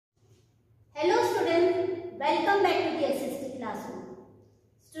welcome back to the assisted classroom.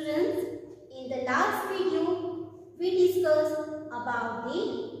 Students, in the last video, we discussed about the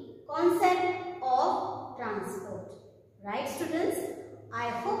concept of transport. Right students? I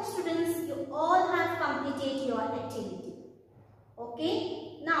hope students you all have completed your activity.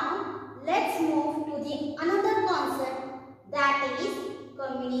 Okay, now let's move to the another concept, that is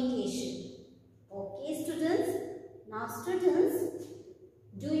communication. Okay students, now students,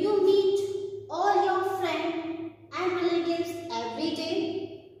 do you meet all your friends and relatives every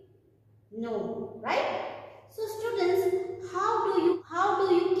day? No, right? So students, how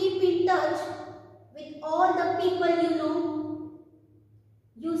do you keep in touch with all the people you know?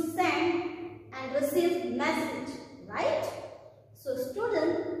 You send and receive message, right? So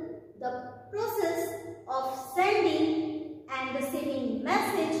students, the process of sending and receiving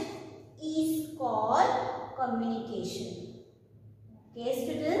message is called communication. Okay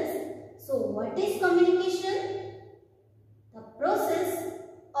students, so what is communication? The process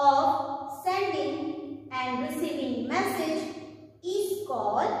of sending and receiving message is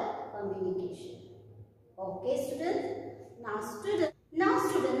called communication. Okay students, now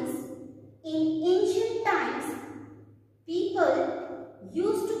students, in ancient times, people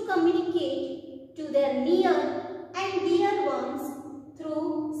used to communicate to their near and dear ones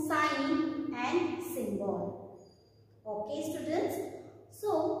through sign and symbol. Okay students,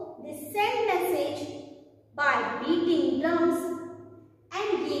 so they send message by beating drums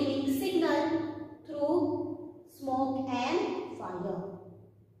and giving signal through smoke and fire.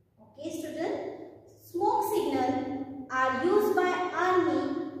 Okay students, smoke signal are used by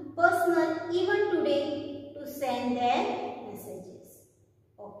army personnel even today to send their messages.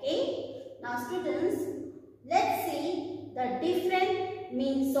 Okay, now students, let's see the different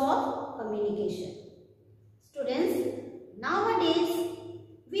means of communication. Students, nowadays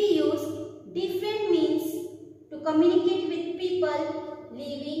we use different means to communicate with people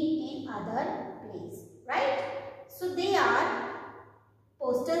living in other place, right? So they are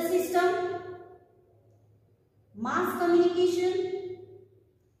postal system, mass communication,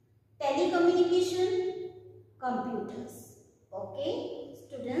 telecommunication, computers. Okay,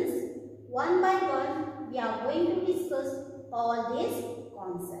 students, one by one we are going to discuss all these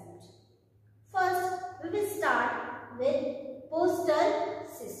concepts. First, we will start with postal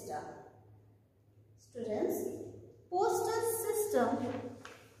system. Students, postal system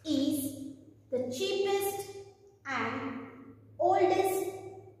is the cheapest and oldest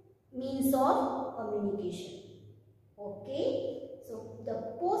means of communication. Okay, so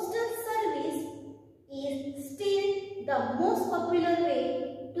the postal service is still the most popular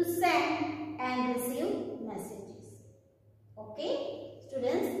way to send and receive messages. Okay,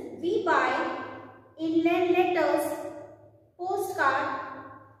 students, we buy inland letters, postcard,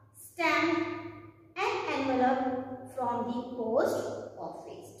 stamp and envelope from the post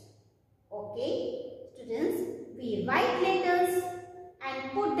office. Okay, students, we write letters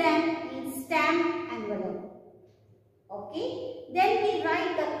and put them in stamp envelope. Okay, then we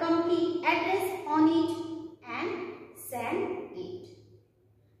write the complete address on it and send it.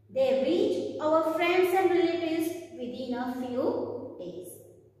 They reach our friends and relatives within a few days.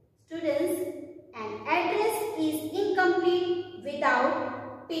 Students, an address is incomplete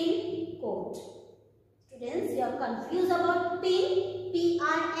without PIN code. Students, you are confused about PIN.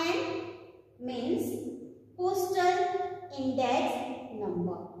 PIN means Postal Index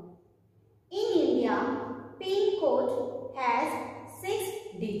Number. In India, PIN code has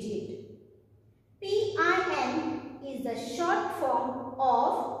 6 digits. PIN is the short form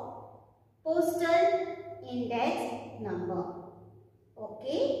of Postal Index Number.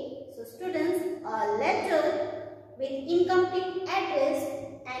 Okay, so students, a letter with incomplete address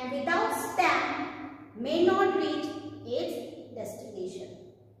and without stamp may not reach its destination.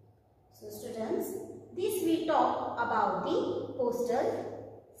 So students, this we talk about the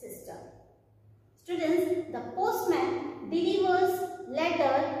postal system. Students, the postman delivers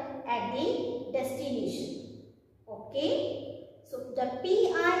letter at the destination. Okay, so the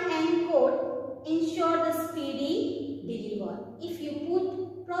PIN code ensure the speedy delivery. If you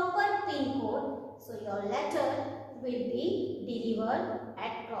put proper PIN code, so your letter will be delivered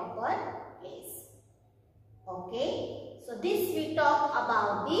at proper place. Okay, so this we talk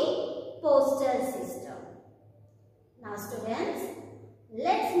about the postal system. Now students,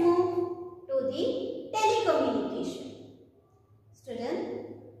 let's move to the telecommunication.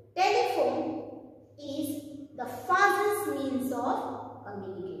 Students, telephone is the fastest means of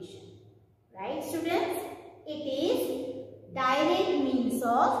communication. Right students? It is direct means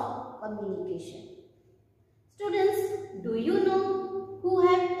of communication. Students, do you know who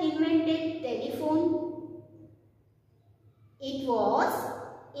have invented telephone? It was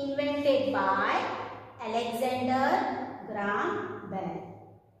invented by Alexander Graham Bell.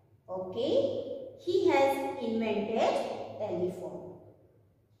 Okay, he has invented telephone.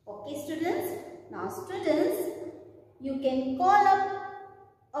 Okay students, now students, you can call up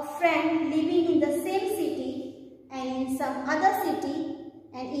a friend living in the same city and in some other city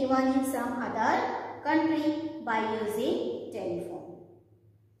and even in some other country by using telephone.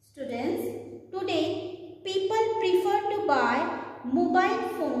 Students, today people prefer to buy mobile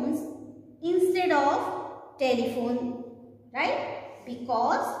phones instead of telephone, right?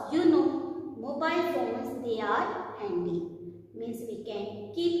 Because you know mobile phones, they are handy. Means we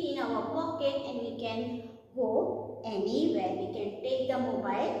can keep in our pocket and we can go anywhere. We can take the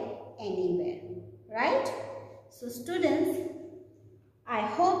mobile anywhere, right? So students, I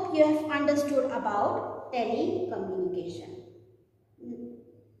hope you have understood about telecommunication.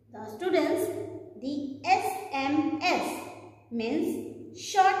 Now students, the SMS means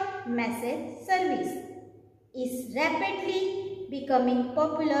short message service is rapidly becoming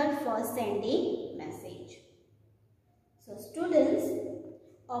popular for sending message. So students,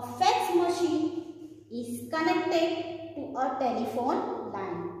 a fax machine is connected to a telephone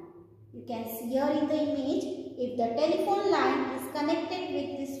line. You can see here in the image, if the telephone line is connected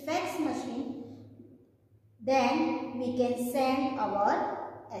with this fax machine, then we can send our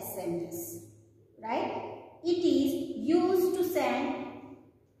SMS, right? It is used to send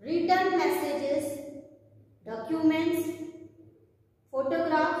written messages, documents,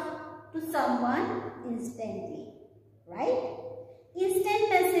 photograph to someone instantly, right? Instant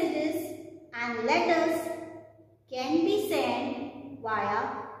messages and letters can be sent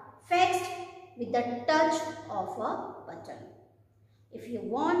via faxed with the touch of a button. If you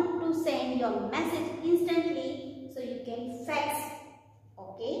want to send your message instantly, so you can fax,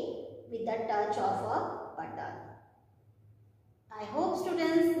 okay, with the touch of a button. I hope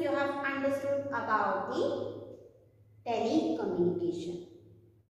students you have understood about the telecommunication.